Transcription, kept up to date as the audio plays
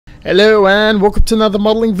Hello and welcome to another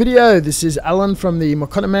modelling video. This is Alan from the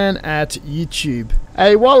Makona Man at YouTube.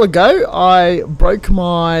 A while ago I broke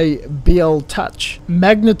my BL Touch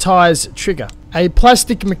magnetized trigger, a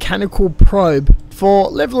plastic mechanical probe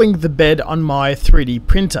for leveling the bed on my 3D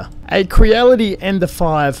printer. A Creality Ender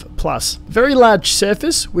 5 Plus. Very large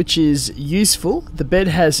surface, which is useful. The bed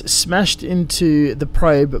has smashed into the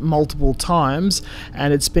probe multiple times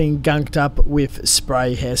and it's been gunked up with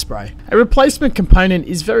hairspray. A replacement component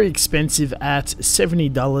is very expensive at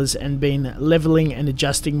 $70 and been leveling and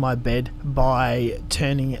adjusting my bed by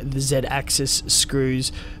turning the Z-axis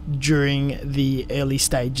screws during the early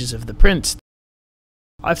stages of the print.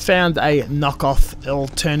 I found a knockoff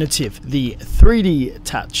alternative, the 3D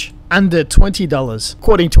Touch, under $20.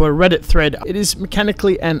 According to a Reddit thread, it is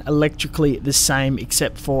mechanically and electrically the same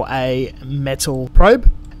except for a metal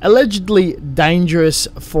probe. Allegedly dangerous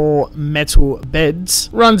for metal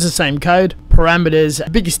beds, runs the same code, parameters.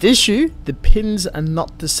 Biggest issue, the pins are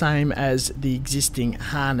not the same as the existing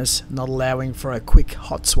harness, not allowing for a quick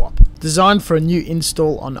hot swap. Designed for a new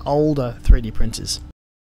install on older 3D printers.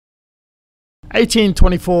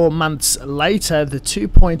 24 months later, the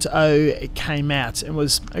 2.0 came out and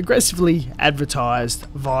was aggressively advertised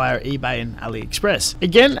via eBay and AliExpress.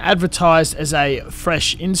 Again, advertised as a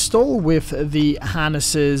fresh install with the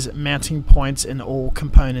harnesses, mounting points and all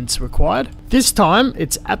components required. This time,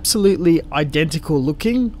 it's absolutely identical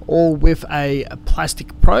looking, all with a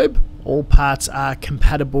plastic probe. All parts are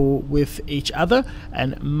compatible with each other,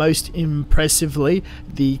 and most impressively,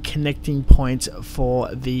 the connecting point for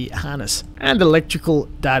the harness and electrical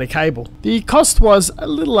data cable. The cost was a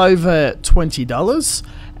little over $20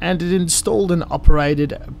 and it installed and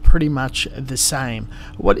operated pretty much the same.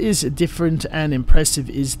 What is different and impressive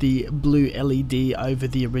is the blue LED over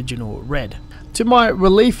the original red. To my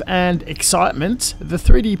relief and excitement, the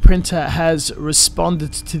 3D printer has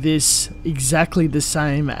responded to this exactly the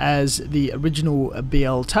same as the original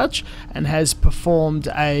BL Touch and has performed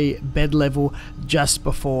a bed level just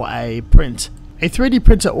before a print. A 3D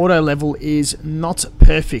printer auto level is not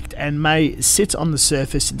perfect and may sit on the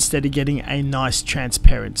surface instead of getting a nice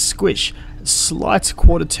transparent squish. A slight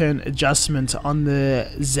quarter turn adjustment on the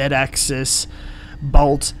Z-axis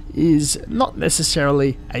bolt is not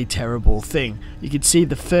necessarily a terrible thing. You can see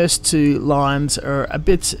the first two lines are a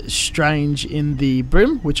bit strange in the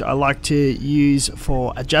brim, which I like to use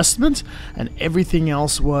for adjustment, and everything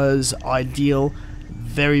else was ideal,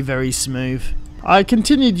 very smooth. I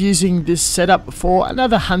continued using this setup for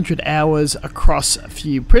another 100 hours across a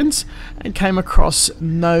few prints and came across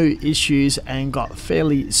no issues and got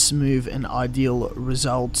fairly smooth and ideal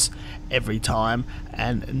results every time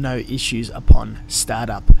and no issues upon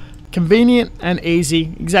startup. Convenient and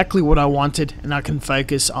easy, exactly what I wanted, and I can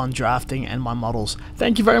focus on drafting and my models.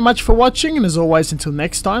 Thank you very much for watching, and as always, until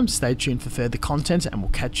next time, stay tuned for further content and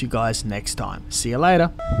we'll catch you guys next time. See you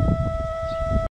later.